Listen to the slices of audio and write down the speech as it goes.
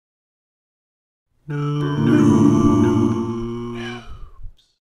No.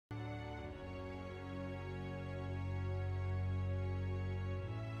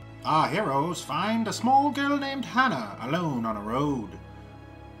 Our heroes find a small girl named Hannah alone on a road.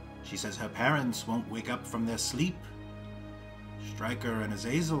 She says her parents won't wake up from their sleep. Stryker and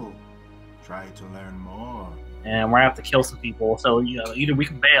Azazel try to learn more. And we're gonna have to kill some people, so either we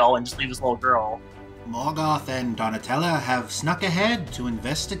can bail and just leave this little girl. Morgoth and Donatella have snuck ahead to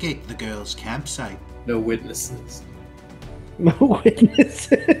investigate the girl's campsite. No witnesses. No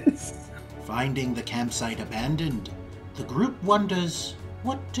witnesses. Finding the campsite abandoned, the group wonders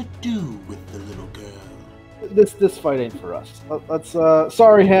what to do with the little girl. This fight ain't for us. Let's.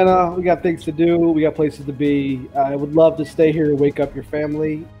 Sorry, Hannah. We got things to do. We got places to be. I would love to stay here and wake up your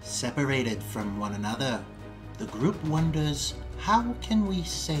family. Separated from one another, the group wonders, how can we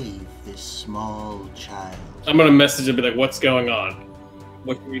save this small child? I'm gonna message and be like, "What's going on?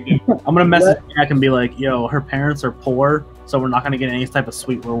 What can we do?" I'm gonna message Jack and be like, "Yo, her parents are poor, so we're not gonna get any type of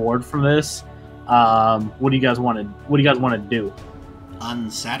sweet reward from this. What do you guys want to do?"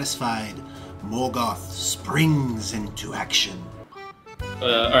 Unsatisfied, Morgoth springs into action.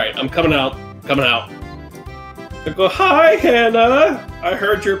 Alright, I'm coming out. I go, "Hi, Hannah! I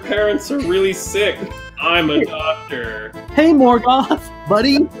heard your parents are really sick. I'm a doctor. Hey, Morgoth,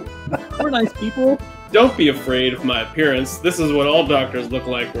 buddy. We're nice people. Don't be afraid of my appearance. This is what all doctors look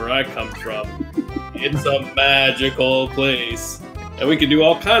like where I come from. It's a magical place. And we can do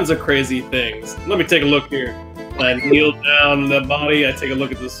all kinds of crazy things. Let me take a look here." I kneel down in the body. I take a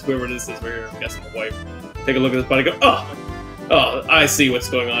look at this, whoever this is right here. I'm guessing the wife. Take a look at this body. Go, oh, I see what's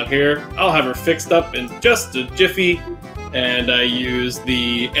going on here. I'll have her fixed up in just a jiffy. And I use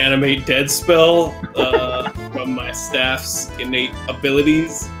the animate dead spell from my staff's innate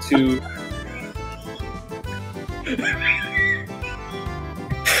abilities to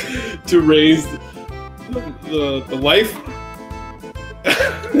to raise the wife.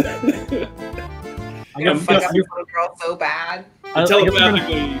 I'm gonna fuck up this little girl so bad.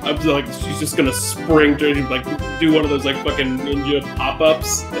 Telepathically, I'm just like, she's just gonna spring to like do one of those like fucking ninja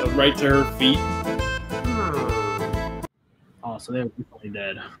pop-ups right to her feet. Oh, so they're definitely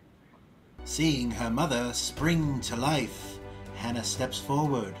dead. Seeing her mother spring to life, Hannah steps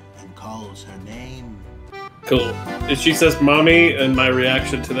forward and calls her name. Cool. If she says "mommy," and my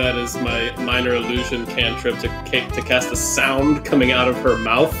reaction to that is my minor illusion cantrip to cast a sound coming out of her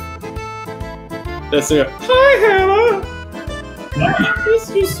mouth. That's it. "Hi, Hannah! I miss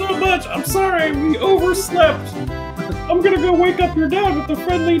you so much. I'm sorry, we overslept. I'm gonna go wake up your dad with the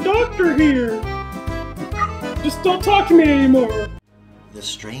friendly doctor here. Just don't talk to me anymore." The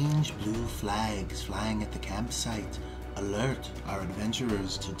strange blue flags flying at the campsite alert our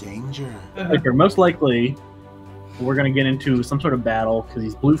adventurers to danger. Like, most likely, we're gonna get into some sort of battle because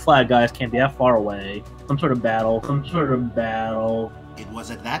these blue flag guys can't be that far away. Some sort of battle. It was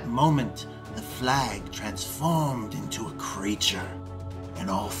at that moment the flag transformed into a creature. An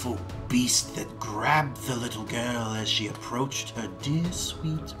awful beast that grabbed the little girl as she approached her dear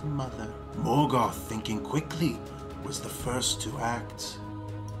sweet mother. Morgoth, thinking quickly, was the first to act.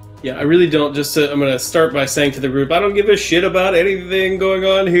 Yeah, I really don't. I'm gonna start by saying to the group, I don't give a shit about anything going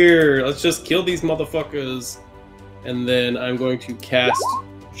on here. Let's just kill these motherfuckers. And then I'm going to cast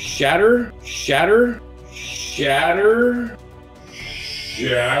Shatter.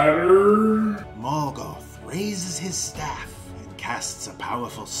 Morgoth raises his staff and casts a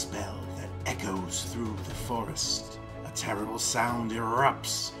powerful spell that echoes through the forest. A terrible sound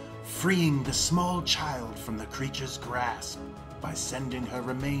erupts, freeing the small child from the creature's grasp by sending her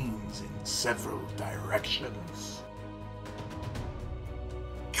remains in several directions.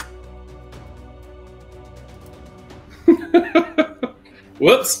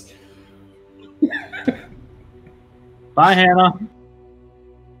 Whoops. Bye, Hannah.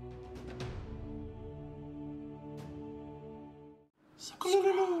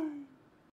 Subscribe.